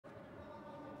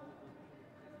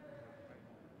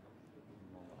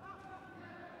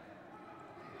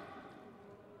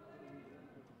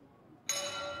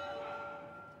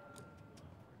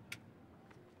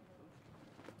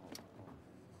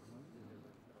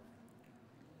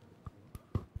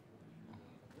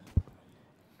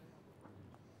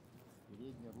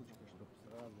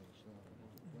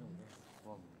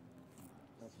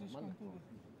Нормально?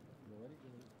 Говори,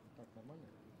 так нормально?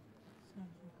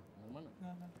 Нормально?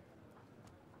 Да.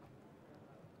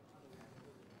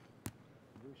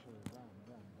 Вышел, да.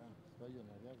 Свое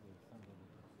навязывай, сам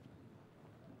работай.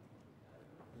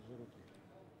 Держи руки.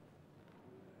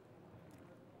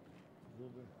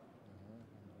 Зубы.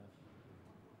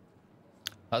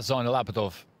 That's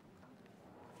ZAINULABIDOV,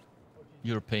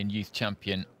 European Youth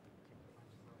Champion.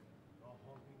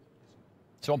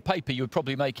 So on paper, you would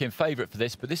probably make him favourite for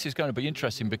this, but this is going to be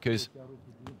interesting because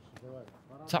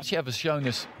TASHIEV has shown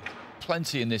us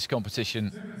plenty in this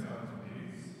competition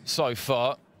so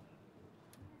far.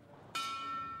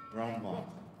 Round one.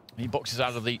 He boxes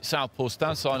out of the southpaw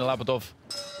stance. ZAINULABIDOV,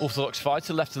 orthodox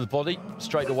fighter, left of the body,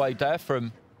 straight away there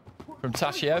from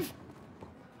TASHIEV.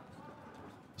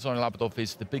 ZAINULABIDOV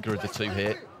is the bigger of the two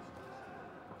here.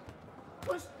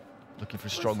 Looking for a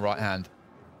strong right hand.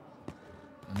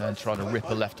 And then trying to rip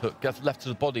a left hook. Gets left to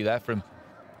the body there from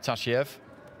TASHIEV.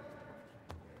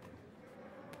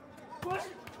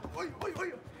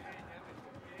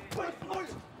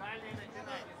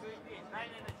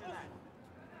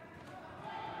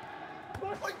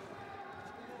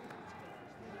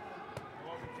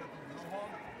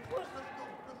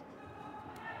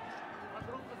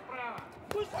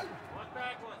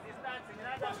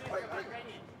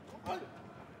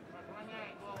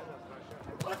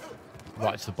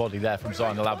 Right to the body there from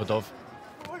ZAINULABIDOV.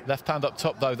 Left hand up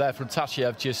top though there from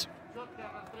TASHIEV, just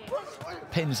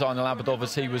pins ZAINULABIDOV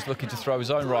as he was looking to throw his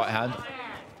own right hand.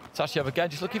 TASHIEV again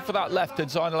just looking for that left, and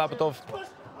ZAINULABIDOV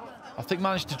I think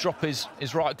managed to drop his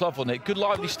right glove on it. Good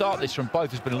lively start this from both.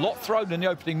 There's been a lot thrown in the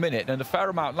opening minute and a fair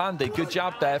amount landed. Good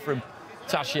jab there from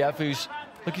TASHIEV, who's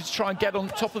looking to try and get on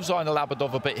top of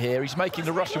ZAINULABIDOV a bit here. He's making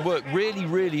the Russian work really,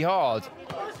 really hard.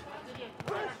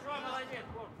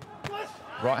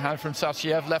 Right hand from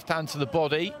TASHIEV, left hand to the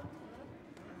body.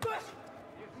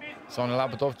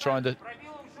 ZAINULABIDOV trying to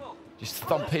just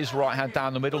thump his right hand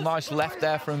down the middle. Nice left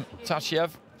there from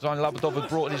TASHIEV. ZAINULABIDOV had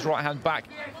brought his right hand back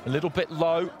a little bit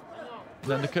low.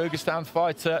 And then the Kyrgyzstan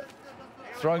fighter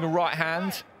throwing a right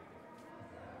hand.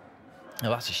 Now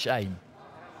that's a shame.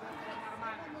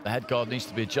 The head guard needs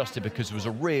to be adjusted because there was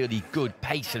a really good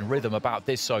pace and rhythm about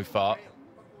this so far.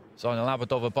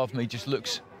 ZAINULABIDOV above me just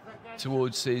looks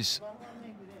towards his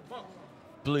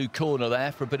blue corner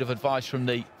there for a bit of advice from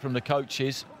the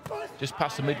coaches, just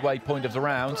past the midway point of the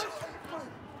round.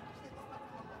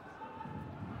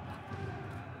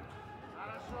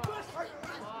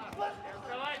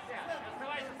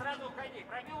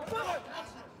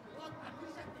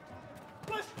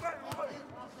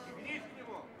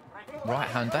 Right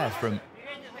hand there from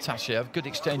TASHIEV. Good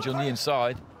exchange on the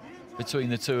inside between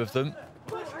the two of them.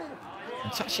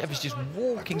 And TASHIEV is just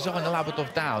walking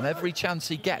ZAINULABIDOV down every chance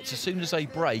he gets. As soon as they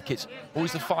break, it's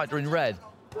always the fighter in red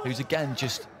who's again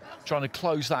just trying to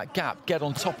close that gap, get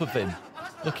on top of him,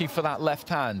 looking for that left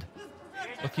hand,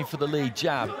 looking for the lead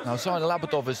jab. Now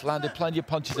ZAINULABIDOV has landed plenty of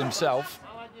punches himself,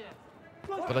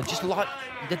 but I just like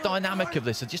the dynamic of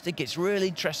this. I just think it's really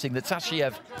interesting that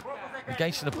TASHIEV,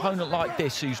 against an opponent like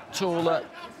this who's taller,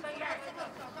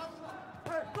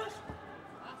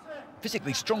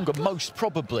 physically stronger most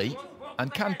probably,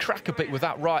 and can crack a bit with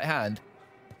that right hand,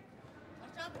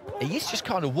 he is just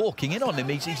kind of walking in on him.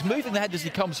 He's moving the head as he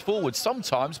comes forward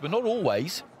sometimes, but not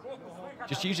always.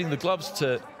 Just using the gloves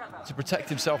to protect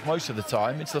himself most of the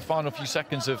time. Into the final few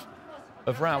seconds of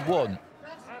round one.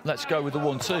 Let's go with the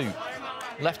 1-2.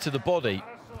 Left to the body.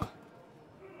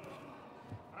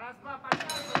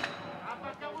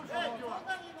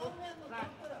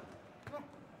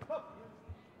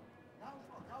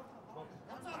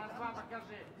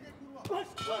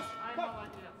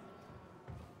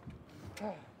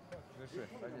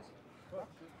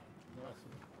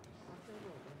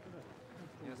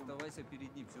 Не оставайся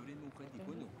перед ним, все время уходи,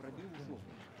 понял? Пробил, ушел.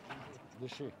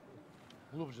 Дыши.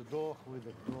 Глубже, вдох,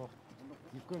 выдох, вдох.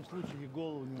 Ни в коем случае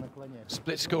голову не наклоняй.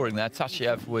 Split scoring there.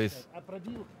 TASHIEV with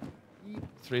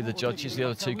three of the judges, the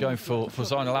other two going for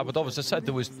ZAINULABIDOV. As I said,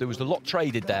 there was a lot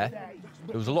traded there.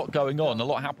 There was a lot going on, a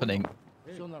lot happening.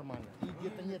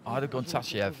 I'd have gone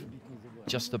TASHIEV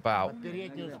just about.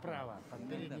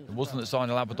 It wasn't that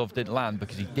ZAINULABIDOV didn't land,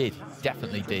 because he did,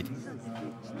 definitely did.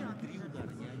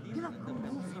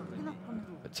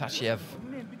 But TASHIEV,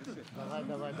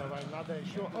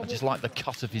 I just like the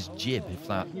cut of his jib, if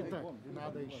that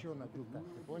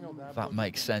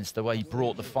makes sense. The way he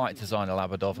brought the fight to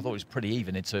ZAINULABIDOV, I thought it was pretty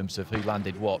even in terms of who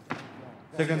landed what.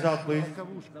 Seconds out, please.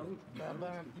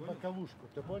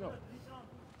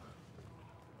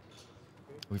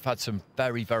 We've had some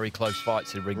very, very close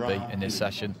fights in Ring-B in this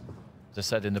session. As I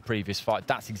said in the previous fight,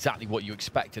 that's exactly what you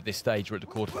expect at this stage. We're at the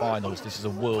quarterfinals. This is a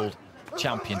world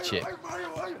championship.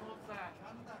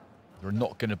 There are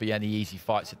not going to be any easy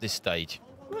fights at this stage.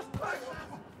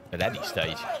 At any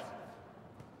stage.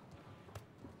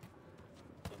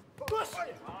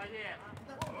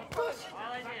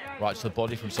 Right to the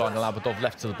body from ZAINULABIDOV,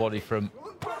 left to the body from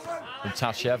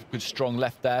TASHIEV. Good strong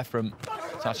left there from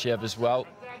TASHIEV as well.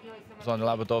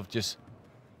 ZAINULABIDOV just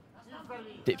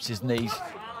dips his knees,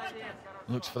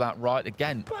 looks for that right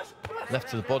again. Left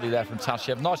to the body there from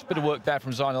TASHIEV. Nice bit of work there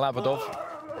from ZAINULABIDOV.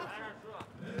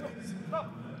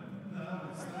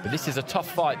 But this is a tough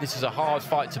fight. This is a hard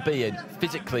fight to be in.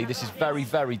 Physically, this is very,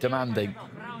 very demanding.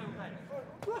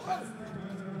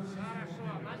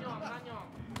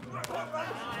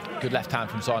 Good left hand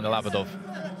from ZAINULABIDOV.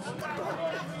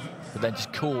 But then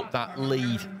just caught that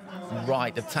lead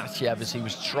right of TASHIEV as he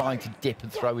was trying to dip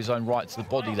and throw his own right to the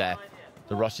body there.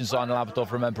 The Russian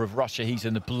ZAINULABIDOV, remember, of Russia, he's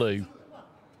in the blue.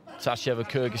 TASHIEV of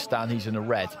Kyrgyzstan, he's in the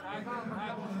red.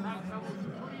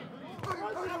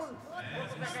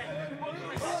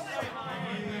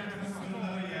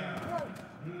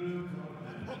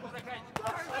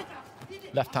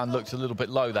 Left hand looks a little bit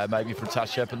low there, maybe from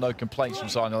TASHIEV, but no complaints from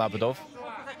ZAINULABIDOV.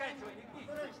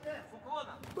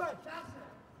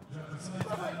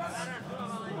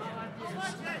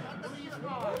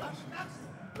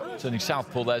 Turning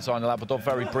southpaw there, ZAINULABIDOV,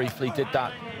 very briefly, did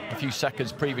that a few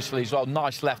seconds previously as well.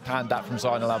 Nice left hand that from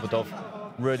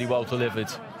ZAINULABIDOV, really well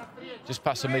delivered. Just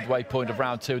past the midway point of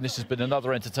round two, and this has been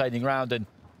another entertaining round. And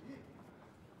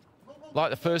like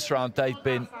the first round, they've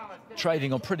been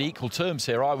trading on pretty equal terms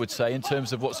here, I would say, in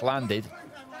terms of what's landed.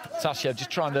 TASHIEV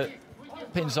just trying to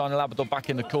pin ZAINULABIDOV back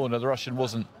in the corner. The Russian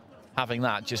wasn't having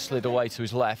that, just slid away to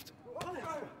his left.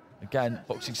 Again,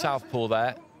 boxing southpaw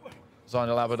there,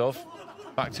 ZAINULABIDOV.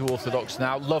 Back to orthodox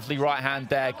now. Lovely right hand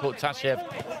there, caught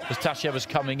TASHIEV as TASHIEV was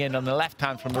coming in, on the left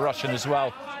hand from the Russian as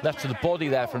well. Left to the body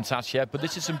there from TASHIEV, but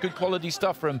this is some good quality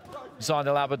stuff from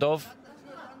ZAINULABIDOV.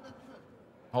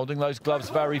 Holding those gloves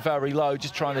very, very low,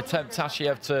 just trying to tempt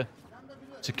TASHIEV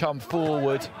to come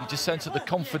forward. You just sense that the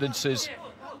confidence has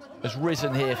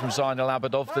risen here from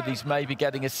ZAINULABIDOV, that he's maybe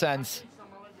getting a sense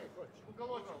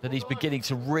that he's beginning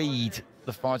to read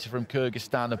the fighter from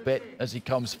Kyrgyzstan a bit as he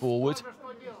comes forward.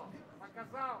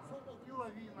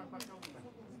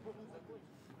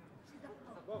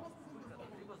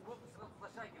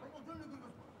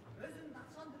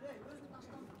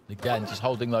 Again, just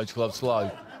holding those gloves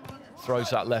low. Throws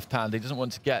that left hand. He doesn't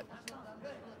want to get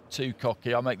too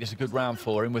cocky. I'll make this a good round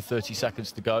for him with 30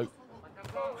 seconds to go.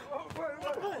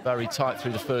 Very tight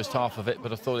through the first half of it,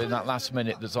 but I thought in that last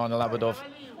minute that ZAINULABIDOV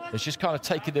has just kind of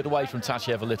taken it away from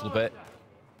TASHIEV a little bit.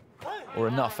 Or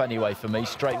enough anyway for me.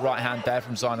 Straight right hand there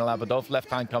from ZAINULABIDOV. Left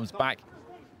hand comes back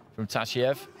from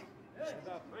TASHIEV.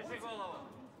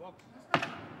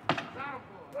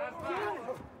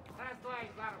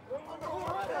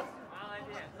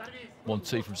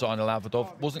 1-2 from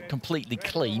ZAINULABIDOV. Wasn't completely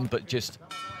clean, but just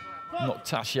knocked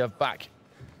TASHIEV back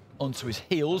onto his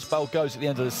heels. Bell goes at the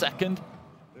end of the second.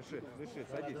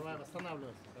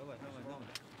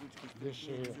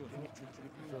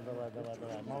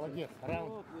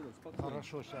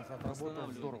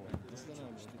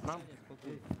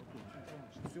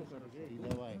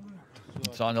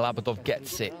 ZAINULABIDOV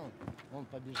gets it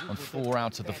on 4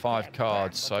 out of the 5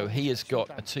 cards, so he has got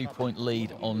a 2-point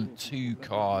lead on 2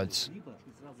 cards.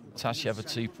 TASHIEV a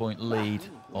 2-point lead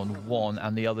on 1,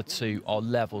 and the other 2 are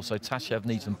level, so TASHIEV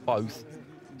needs them both.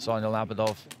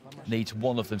 ZAINULABIDOV needs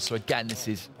one of them, so again this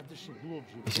is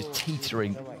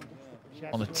teetering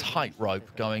on a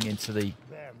tightrope going into the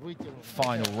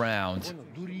final round,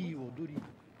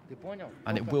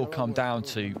 and it will come down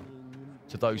to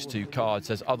those 2 cards,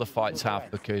 as other fights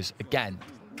have, because again,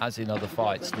 as in other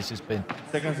fights, this has been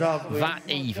that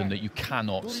even that you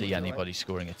cannot see anybody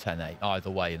scoring a 10-8 either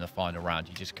way in the final round.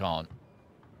 You just can't.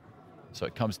 So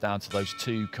it comes down to those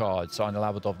 2 cards.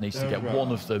 ZAINULABIDOV needs to get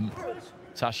one of them.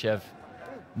 TASHIEV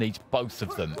needs both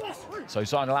of them. So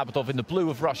ZAINULABIDOV in the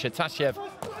blue of Russia, TASHIEV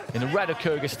in the red of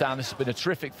Kyrgyzstan. This has been a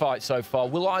terrific fight so far.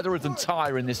 Will either of them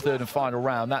tire in this 3rd and final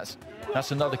round? That's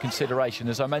another consideration.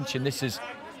 As I mentioned, this has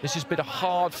been a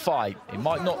hard fight. It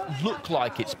might not look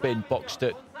like it's been boxed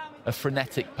at a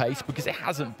frenetic pace, because it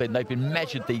hasn't been. They've been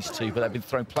measured, these 2, but they've been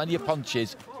throwing plenty of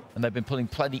punches, and they've been pulling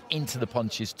plenty into the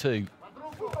punches too.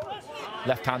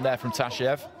 Left hand there from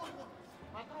TASHIEV.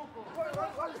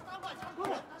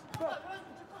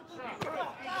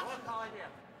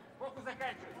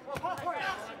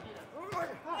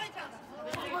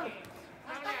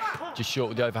 Just short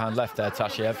with the overhand left there,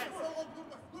 TASHIEV.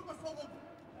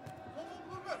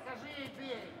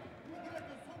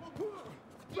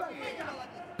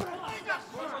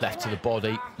 Left to the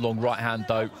body, long right hand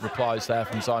though, replies there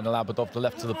from ZAINULABIDOV. The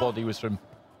left to the body was from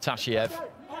TASHIEV.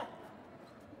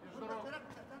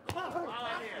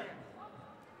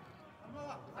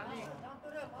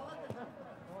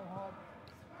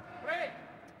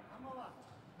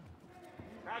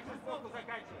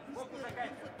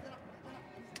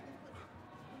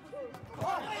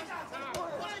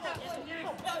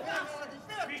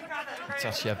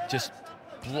 TASHIEV just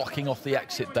blocking off the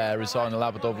exit there as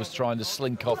ZAINULABIDOV was trying to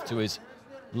slink off to his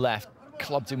left.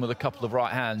 Clubbed him with a couple of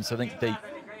right hands. I think the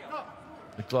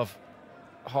glove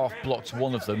half blocked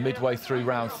one of them midway through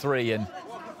round 3, and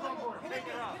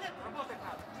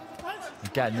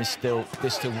again this still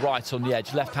right on the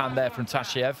edge. Left hand there from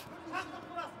TASHIEV.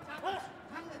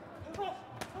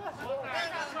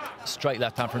 Straight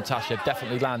left hand from TASHIEV,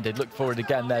 definitely landed. Look for it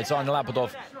again there.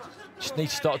 ZAINULABIDOV just needs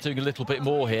to start doing a little bit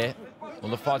more here. Well,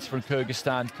 the fighter from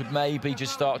Kyrgyzstan could maybe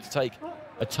just start to take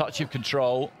a touch of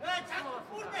control.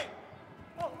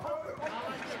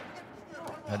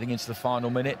 Heading into the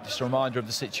final minute, just a reminder of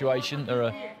the situation. There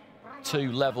are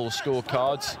 2 level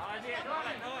scorecards.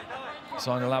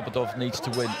 ZAINULABIDOV needs to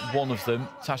win one of them.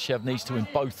 TASHIEV needs to win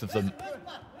both of them.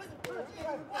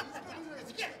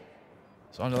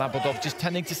 ZAINULABIDOV just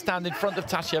tending to stand in front of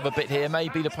TASHIEV a bit here.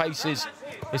 Maybe the pace is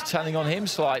telling on him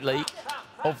slightly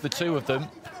of the 2 of them.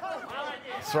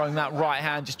 Throwing that right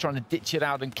hand, just trying to ditch it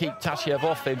out and keep TASHIEV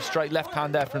off him. Straight left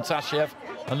hand there from TASHIEV,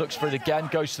 and looks for it again,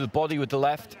 goes to the body with the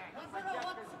left.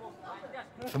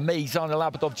 For me,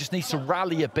 ZAINULABIDOV just needs to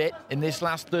rally a bit in this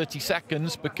last 30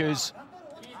 seconds, because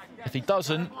if he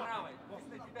doesn't,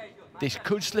 this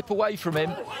could slip away from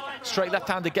him. Straight left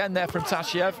hand again there from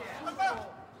TASHIEV.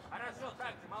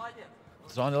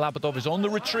 ZAINULABIDOV is on the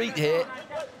retreat here.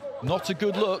 Not a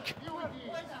good look.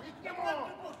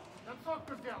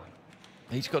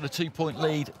 He's got a 2-point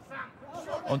lead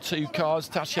on 2 cards.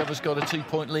 TASHIEV has got a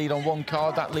 2-point lead on 1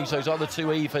 card. That leaves those other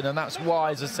 2 even, and that's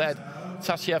why, as I said,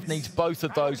 TASHIEV needs both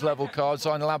of those level cards.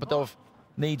 ZAINULABIDOV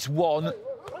needs 1. And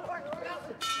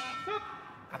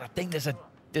I think there's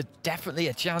definitely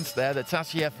a chance there that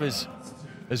TASHIEV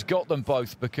has got them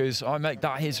both, because I make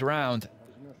that his round.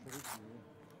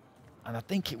 And I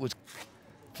think it was,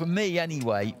 for me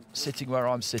anyway, sitting where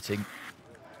I'm sitting,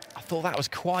 I thought that was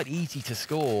quite easy to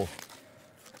score.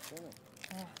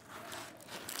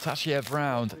 TASHIEV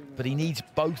round, but he needs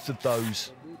both of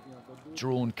those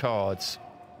drawn cards.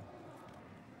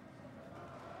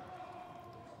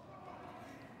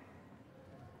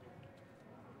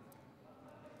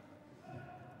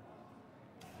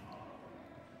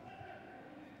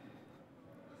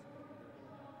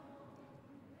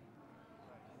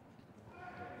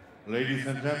 Ladies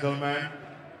and gentlemen,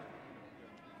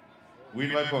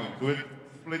 win by point with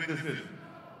split decision.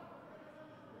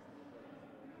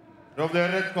 From the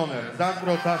red corner,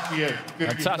 Zhantoro TASHIEV.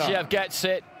 And TASHIEV gets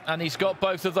it, and he's got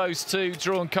both of those 2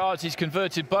 drawn cards. He's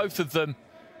converted both of them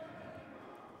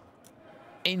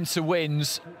into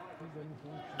wins,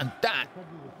 and that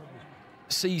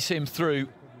sees him through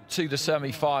to the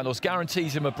semi-finals,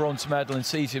 guarantees him a bronze medal and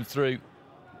sees him through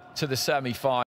to the semi-finals.